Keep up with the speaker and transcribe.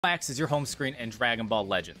Max is your home screen in Dragon Ball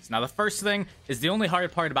Legends. Now, the first thing is the only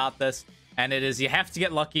hard part about this, and it is you have to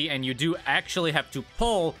get lucky, and you do actually have to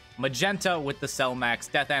pull Magenta with the Cell Max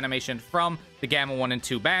death animation from the Gamma 1 and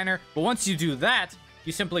 2 banner. But once you do that,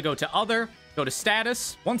 you simply go to Other, go to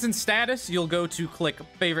Status. Once in Status, you'll go to click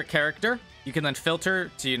Favorite Character. You can then filter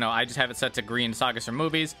to, I just have it set to green sagas or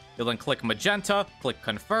movies. You'll then click Magenta, click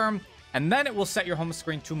Confirm, and then it will set your home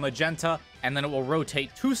screen to Magenta, and then it will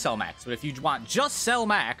rotate to Cell Max. But if you want just Cell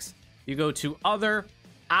Max, you go to Other,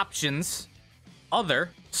 Options, Other,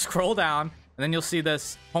 scroll down, and then you'll see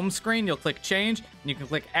this home screen. You'll click Change, and you can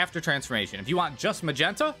click After Transformation. If you want just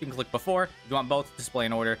Magenta, you can click Before. If you want both, display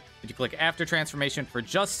in order. If you click After Transformation for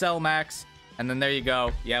just Cell Max, and then there you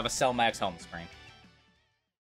go. You have a Cell Max home screen.